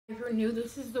If you're new,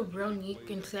 this is the real Niiiqqque,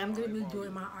 and today I'm gonna be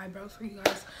doing my eyebrows for you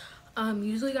guys.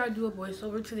 Usually I do a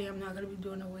voiceover. Today I'm not gonna be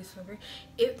doing a voiceover.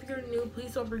 If you're new,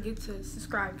 please don't forget to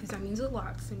subscribe because that means a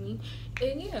lot to me.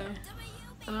 And yeah,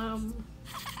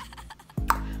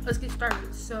 let's get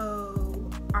started. So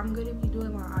I'm gonna be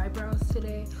doing my eyebrows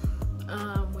today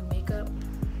with makeup.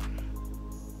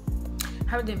 I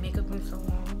haven't done makeup in so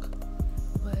long,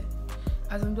 but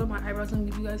as I'm doing my eyebrows, I'm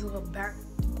gonna give you guys a little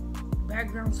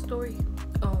background story.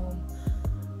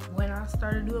 When I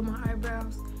started doing my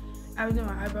eyebrows, I've been doing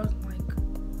my eyebrows in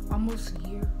like almost a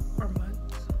year or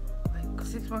months, like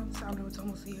 6 months. I don't know, it's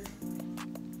almost a year.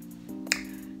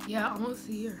 Yeah, almost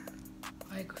a year.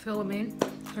 Like fill them in.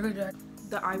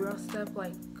 The eyebrow step,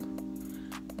 like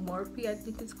Morphe, I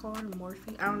think it's called, or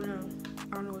Morphe. I don't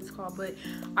know what it's called, but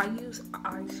I use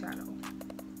eyeshadow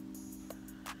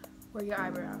for your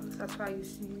eyebrows. That's what I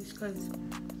used to use because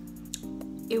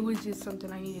it was just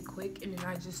something I needed quick, and then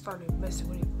I just started messing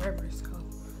with it forever. So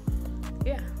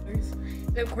yeah,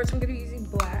 and of course I'm gonna be using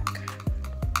black.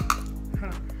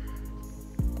 I'm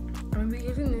gonna be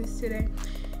using this today,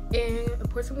 and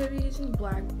of course I'm gonna be using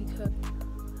black because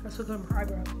that's what my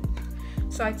eyebrows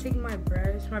is. So I take my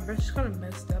brush. My brush is kind of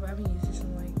messed up. I haven't used this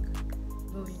in like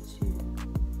going to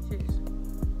just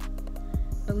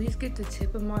at least get the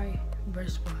tip of my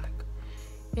brush black.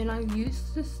 And I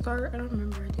used to start, I don't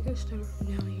remember, I think I started from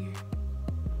down here.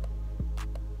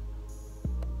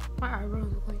 My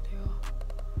eyebrows look like they are.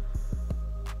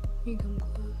 You come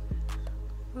close.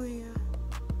 Oh yeah.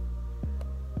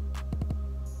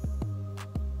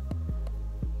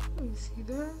 You see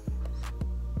that?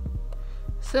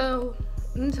 So,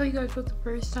 let me tell you guys about the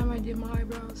first time I did my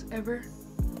eyebrows ever.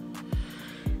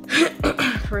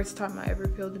 First time I ever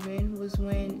filled them in was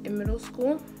when in middle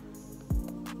school.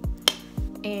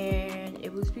 And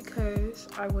it was because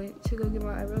I went to go get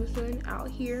my eyebrows done out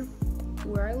here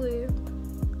where I live.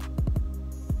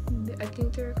 I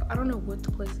think I don't know what the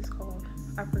place is called.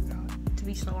 I forgot, to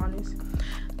be so honest.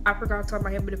 I forgot off my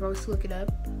head, but if I was to look it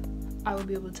up, I would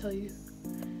be able to tell you.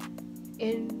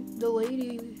 And the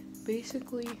lady,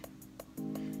 basically,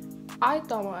 I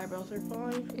thought my eyebrows were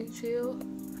fine until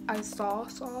I saw,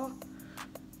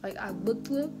 like I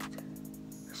looked,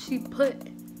 she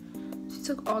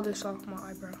took all this off my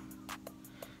eyebrow.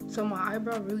 So my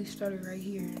eyebrow really started right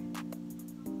here.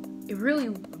 It really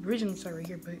originally started right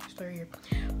here, but it started here.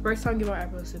 First time I get my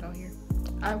eyebrows done out here,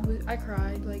 I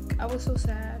cried. Like, I was so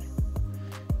sad.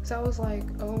 Cause I was like,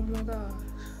 oh my gosh,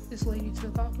 this lady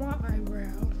took off my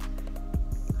eyebrow.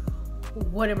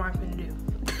 What am I gonna do?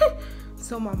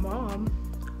 So my mom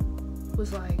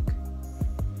was like,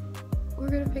 we're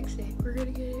gonna fix it. We're gonna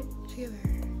get it together.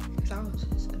 Cause I was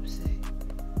just upset.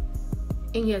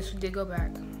 And yes, we did go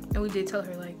back, and we did tell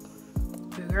her, like,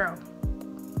 good girl,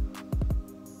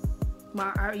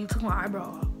 you took my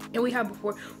eyebrow off. And we had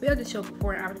to show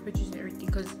before and after pictures and everything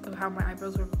because of how my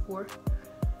eyebrows were before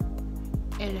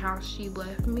and how she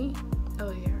left me.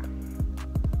 Oh yeah,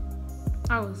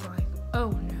 I was like, oh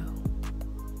no,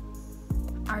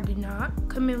 I did not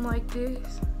come in like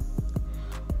this,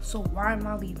 so why am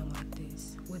I leaving like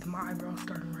this with my eyebrows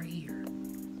starting right here?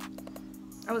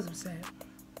 I was upset.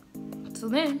 So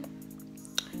then,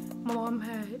 my mom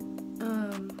had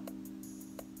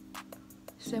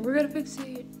said, we're gonna fix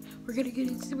it. We're gonna get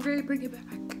it. We're gonna bring it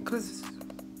back. Cause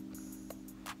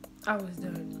I was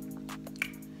done.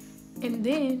 And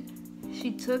then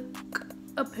she took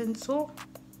a pencil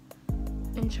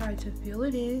and tried to fill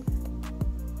it in.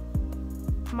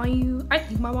 Mind you, I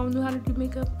think my mom knew how to do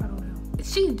makeup. I don't know.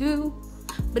 She do,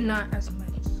 but not as much.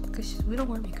 Cause we don't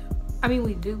wear makeup. I mean,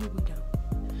 we do, but we don't.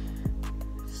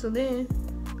 So then,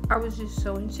 I was just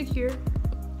so insecure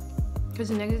because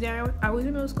the next day I was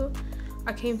in middle school.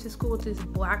 I came to school with this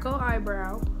black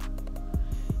eyebrow,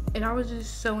 and I was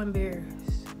just so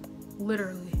embarrassed,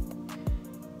 literally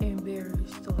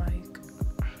embarrassed. Like,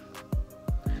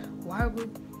 why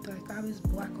would I have this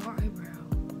black eyebrow?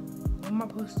 What am I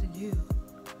supposed to do?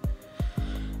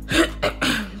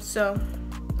 So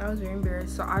I was very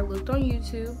embarrassed. So I looked on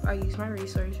YouTube. I used my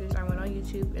resources. I went on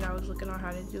YouTube and I was looking on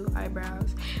how to do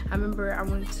eyebrows. I remember I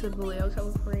went to Vallejo,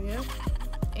 California,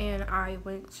 and I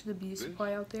went to the beauty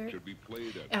supply out there,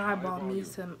 and I bought me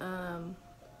some,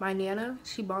 my Nana,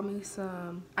 she bought me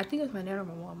some, I think it was my Nana or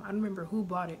my mom. I don't remember who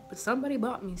bought it, but somebody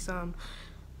bought me some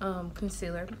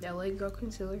concealer, that LA Girl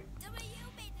concealer.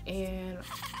 And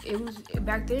it was,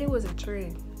 back then it was a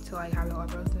trend to like have your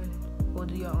eyebrows done. We'll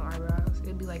do your own eyebrows.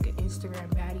 It'd be like an Instagram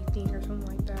baddie thing or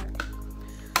something like that.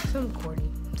 Something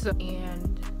corny. So,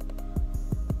 and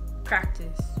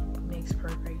practice makes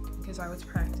perfect because I was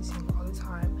practicing all the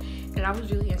time. And I was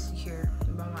really insecure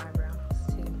about my eyebrows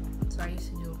too. So I used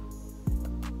to do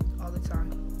all the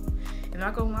time. And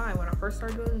not gonna lie, when I first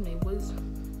started doing it, it was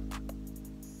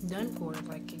done for.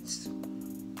 Like, it's,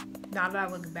 now that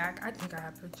I look back, I think I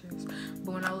have pictures,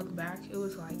 but when I look back, it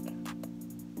was like,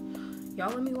 y'all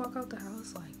let me walk out the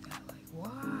house like that. Like,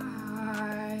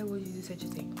 why would you do such a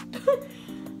thing?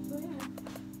 So yeah.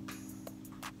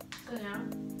 So now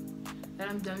that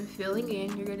I'm done filling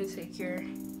in, you're gonna take your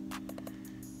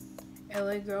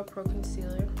LA Girl Pro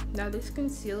Concealer. Now this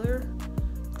concealer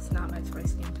does not match my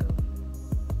skin tone.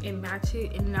 It matched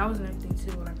it, and that was another thing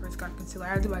too. When I first got concealer, I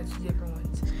had to buy 2 different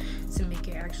ones to make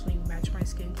it actually match my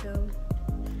skin tone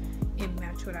and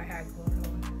match what I had going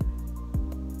on.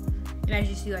 And as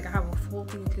you see, like, I have a full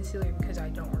thing of concealer because I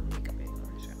don't wear makeup anymore.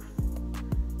 So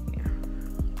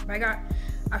yeah,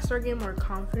 I started getting more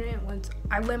confident once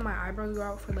I let my eyebrows go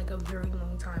out for like a very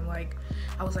long time. Like,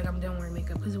 I was like, I'm done wearing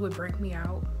makeup because it would break me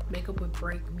out. Makeup would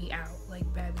break me out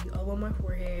like badly, all on my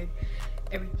forehead.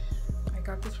 I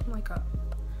got this from like a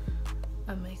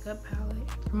makeup palette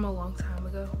from a long time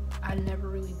ago. I never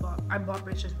really bought. I bought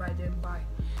brushes, but I didn't buy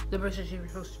the brushes you were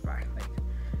supposed to buy. Like,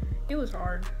 it was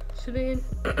hard. So then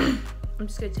I'm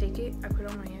just gonna take it. I put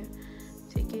it on my hand.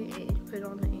 Take it and put it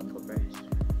on the angle brush.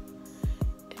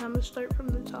 And I'm gonna start from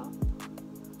the top.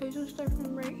 I just start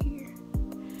from right here.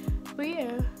 But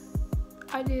yeah,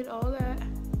 I did all that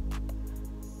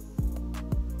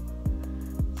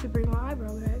to bring my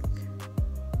eyebrow back.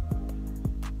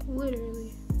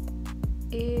 Literally.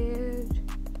 And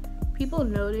people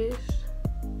noticed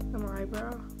that my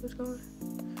eyebrow was going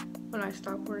when I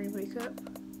stopped wearing makeup.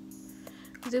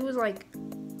 Because it was like,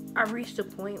 I reached a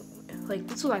point, like,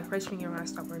 this was like freshman year when I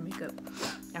stopped wearing makeup.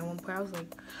 At one point I was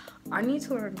like, I need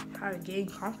to learn how to gain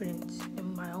confidence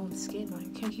in my own skin. Like,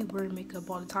 you can't keep wearing makeup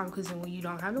all the time, because then when you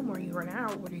don't have no more, you run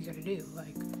out, what are you gonna do?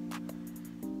 Like,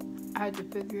 I had to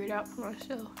figure it out for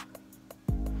myself.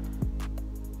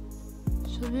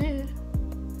 So then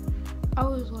I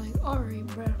was like, alright,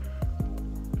 bruh,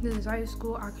 this is high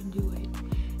school, I can do it.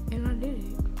 And I did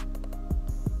it.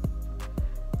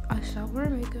 I stopped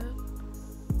wearing makeup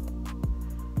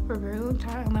for a very long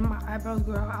time. I let my eyebrows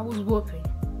grow out. I was whooping.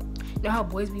 You know how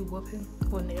boys be whooping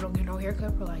when they don't get no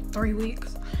haircut for like 3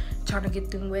 weeks? Trying to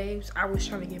get them waves. I was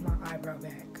trying to get my eyebrow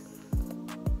back.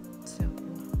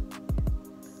 Simple.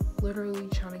 Literally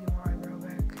trying to get my eyebrow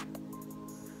back.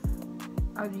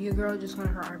 Your girl just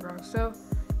wanted her eyebrows. So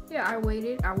yeah, I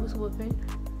waited. I was whooping.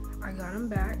 I got them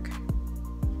back.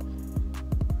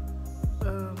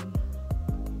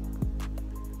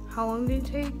 How long did it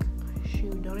take?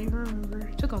 Shoot, don't even remember.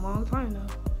 It took a long time though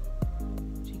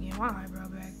to get my eyebrow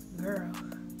back. Girl,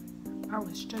 I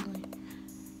was struggling.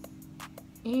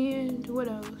 And what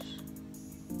else?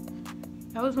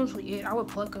 That was mostly it. I would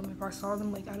pluck them if I saw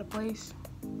them like out of place.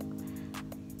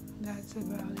 That's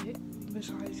about it.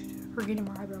 Besides for getting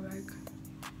my eyebrow back.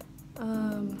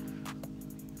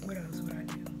 What else would I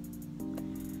do?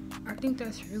 I think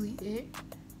that's really it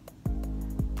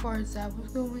as far as that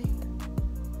was going.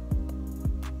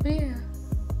 But yeah.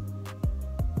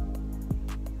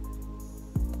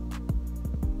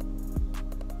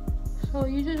 So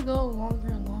you just go along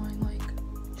your line. Like,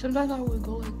 sometimes I would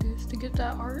go like this to get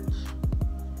that arch.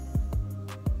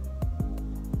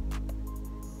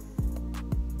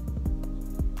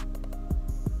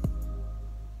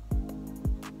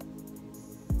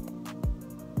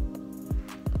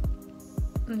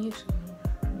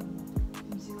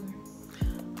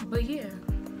 But yeah,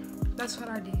 that's what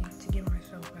I did to get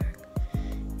myself back.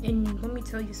 And let me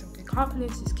tell you something,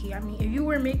 confidence is key. I mean, if you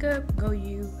wear makeup, go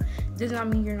you. Does not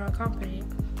mean you're not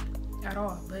confident at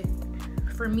all. But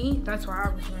for me, that's why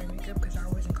I was wearing makeup, because I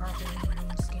wasn't confident in my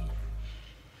own skin.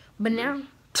 But now,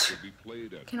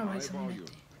 can't nobody tell me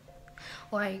nothing.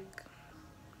 Like,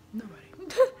 nobody.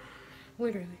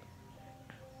 Literally.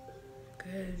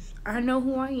 Because I know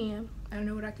who I am. I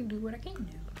know what I can do, what I can't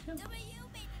do. So.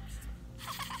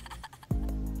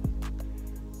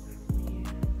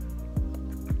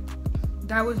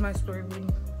 That was my story when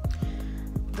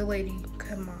the lady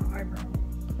cut my eyebrow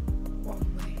all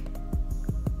the way.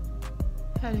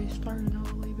 Had it started all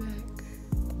the way back.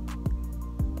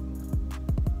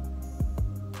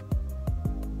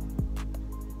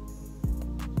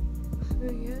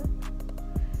 So yeah.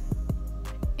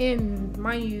 And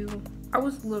mind you, I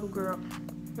was a little girl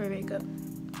for makeup.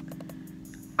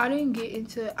 I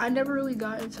never really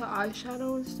got into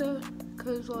eyeshadow and stuff,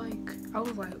 cause like, I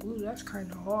was like, ooh, that's kind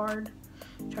of hard.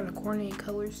 Trying to coordinate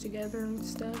colors together and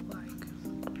stuff, like,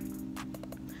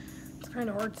 it's kind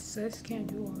of hard to sis, can't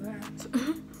do all that.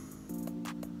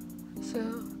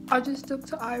 So I just stuck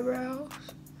to eyebrows.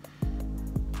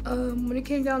 When it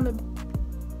came down to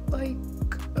like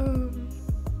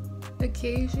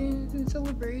occasions and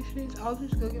celebrations, I'll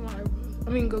just go get my eyebrows. I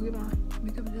mean, go get my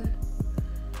makeup done.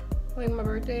 Like my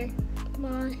birthday,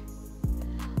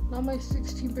 not my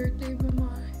 16th birthday, but my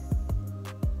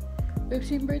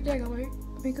 15th birthday, I got my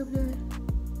makeup done.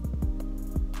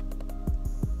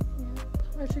 Yeah,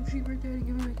 my 16th birthday, I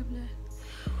get my makeup done.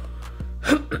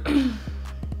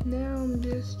 Now I'm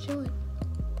just chilling.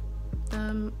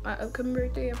 My upcoming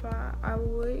birthday, if I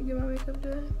would get my makeup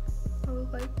done, I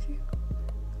would like to.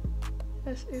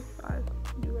 That's if I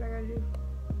do what I gotta do.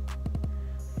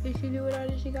 If she do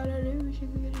what she gotta do, she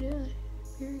can get it done.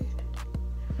 Period.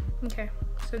 Okay,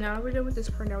 so now that we're done with this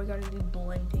part, now we gotta do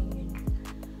blending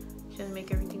and just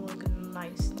make everything look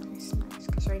nice.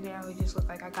 Cause right now it just look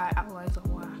like I got outlines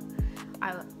on my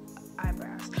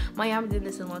eyebrows. I haven't done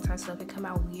this in a long time, so if it come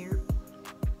out weird,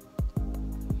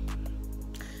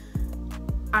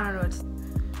 I don't know, it's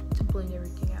to blend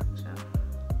everything out, so.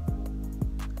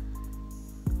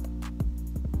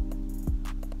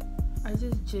 I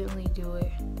just gently do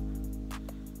it.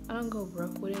 I don't go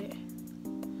rough with it.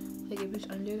 Like if it's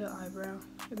under the eyebrow,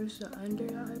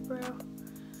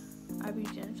 I be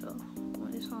gentle.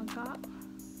 When it's on top,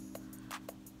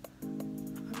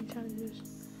 I be trying to just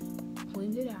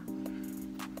blend it out.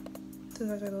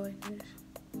 Sometimes I go like this.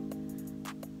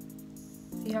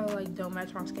 See how like don't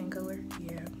match my skin color?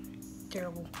 Yeah,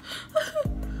 terrible.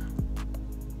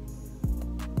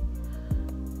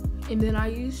 And then I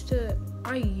used to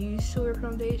wear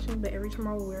foundation, but every time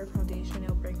I would wear foundation,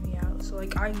 it'll break me out. So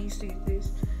like I used to get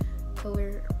this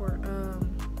color for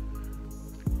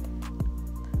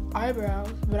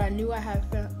eyebrows, but I knew I had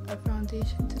a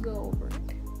foundation to go over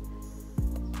it.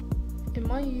 And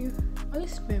mind you, I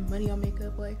used to spend money on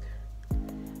makeup, like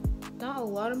not a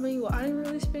lot of money. Well, I didn't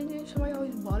really spend it. Somebody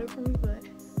always bought it for me, but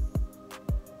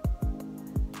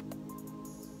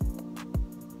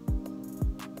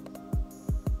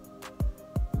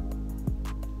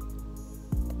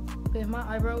if my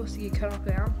eyebrow was to get cut off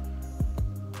now,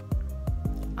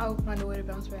 I would find a way to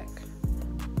bounce back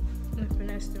and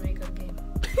finesse the makeup game.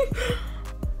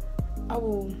 I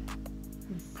will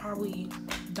probably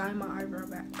dye my eyebrow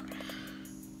back.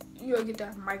 You know, get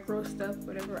that micro stuff,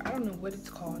 whatever. I don't know what it's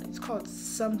called. It's called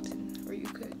something where you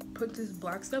could put this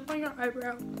black stuff on your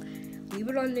eyebrow, leave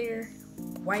it on there,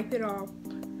 wipe it off.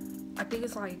 I think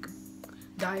it's like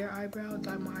dye your eyebrow,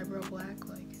 dye my eyebrow black,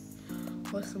 like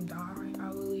with some dye, I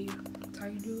believe. That's how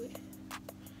you do it.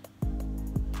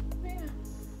 Yeah.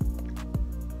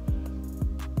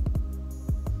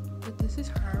 But this is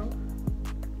how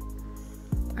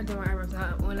I do my eyebrows.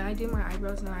 Now, when I did my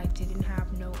eyebrows and I didn't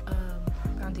have no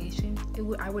foundation,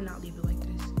 I would not leave it like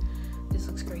this. This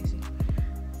looks crazy.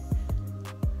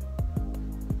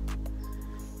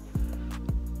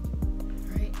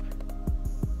 Right?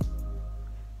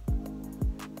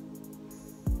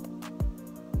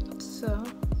 So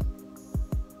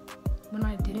when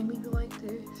I didn't leave it like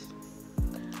this,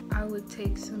 I would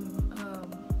take some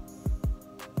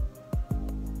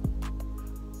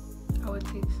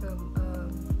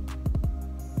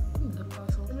lip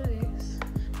gloss, a little bit of this,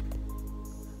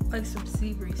 like some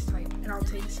sea breeze type, and I'll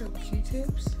take some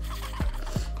Q-tips,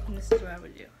 and this is what I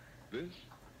would do. This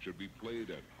should be played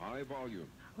at high volume.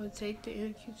 I would take the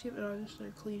inner Q-tip and I'll just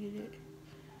start cleaning it.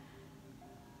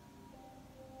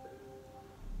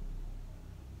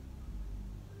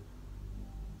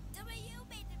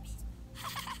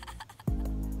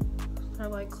 I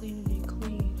like cleaning it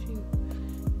clean too.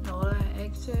 And all that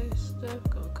excess stuff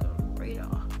gonna come right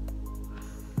off.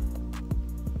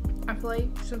 I feel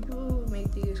like some people may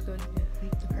think it's going to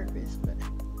defeat the purpose, but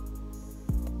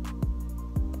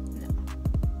no.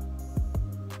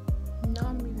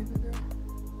 Not me, baby girl.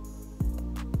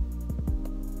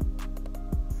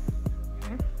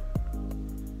 Okay.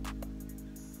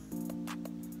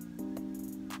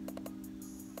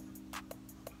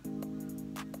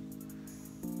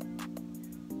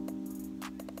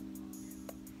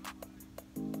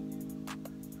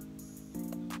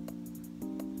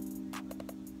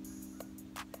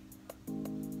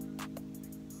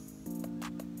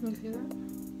 You see that?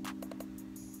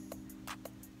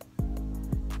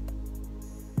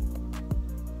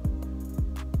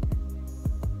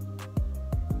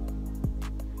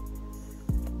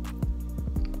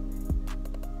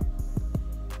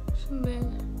 So then,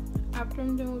 after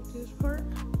I'm done with this part,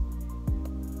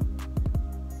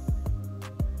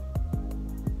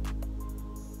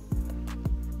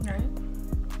 right?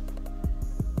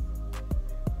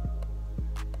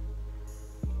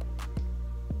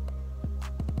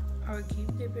 I would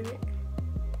keep dipping it.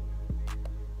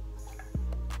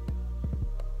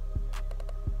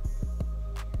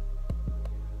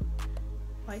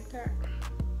 Like that.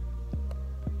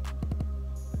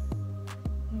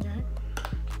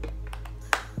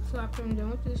 So after I'm done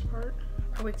with this part,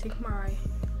 I would take my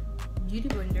beauty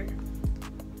blender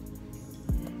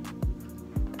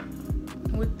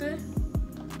with this.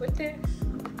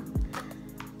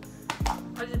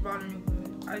 I just bought a new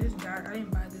one. I just got it. I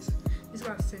didn't buy this. This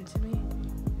got sent to me.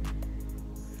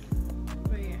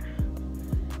 But yeah.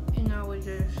 And I would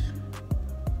just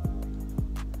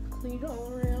clean it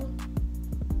all around.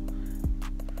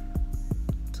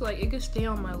 So like it could stay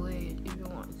on my lid if it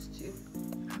wants to.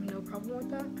 I have no problem with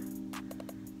that.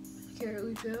 You can't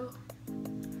really tell.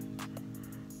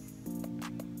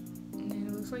 And then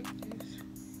it looks like this.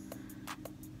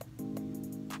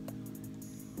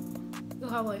 You'll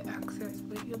have like access,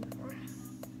 but you'll be fine.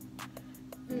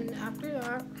 And then after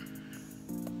that,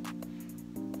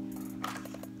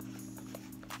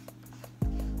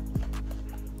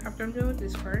 after I'm done with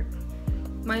this part,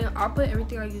 I'll put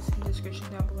everything I use in the description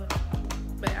down below.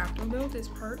 But after I'm done with this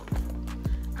part,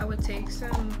 I would take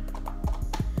some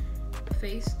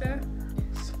face stuff.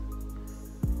 It's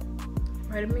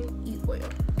vitamin E oil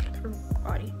for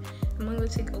body. I'm only gonna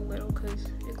take a little because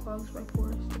it clogs my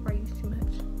pores if I use too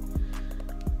much.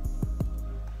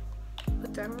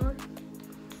 Put that on.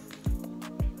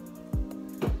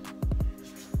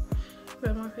 Put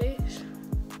on my face.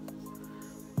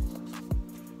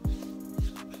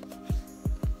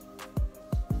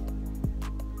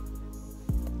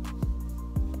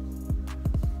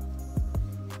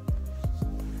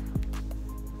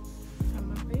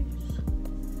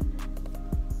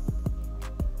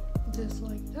 Just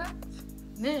like that.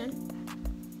 Then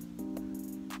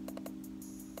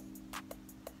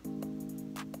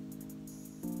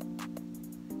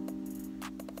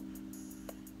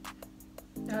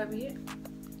that'll be it.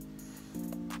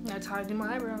 That's how I do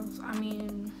my eyebrows. I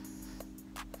mean,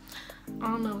 I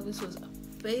don't know if this was a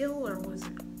fail or was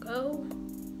it a go.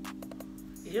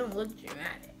 It don't look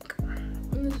dramatic.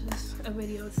 And this is a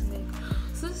video to make.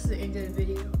 So this is the end of the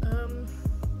video.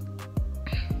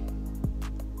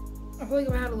 I feel like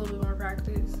I'm gonna have a little bit more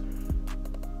practice.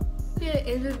 Yeah,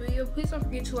 end of the video. Please don't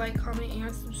forget to like, comment,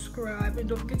 and subscribe. And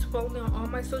don't forget to follow me on all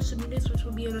my social medias, which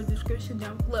will be in the description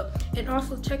down below. And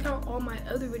also check out all my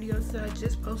other videos that I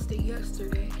just posted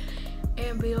yesterday.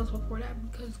 And videos before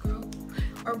that, because girl,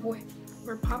 or boy,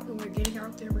 we're popping, we're getting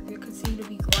out there, we're gonna continue to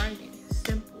be grinding.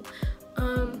 Simple.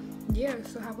 Yeah,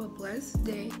 so have a blessed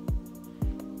day.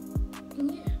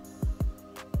 Yeah.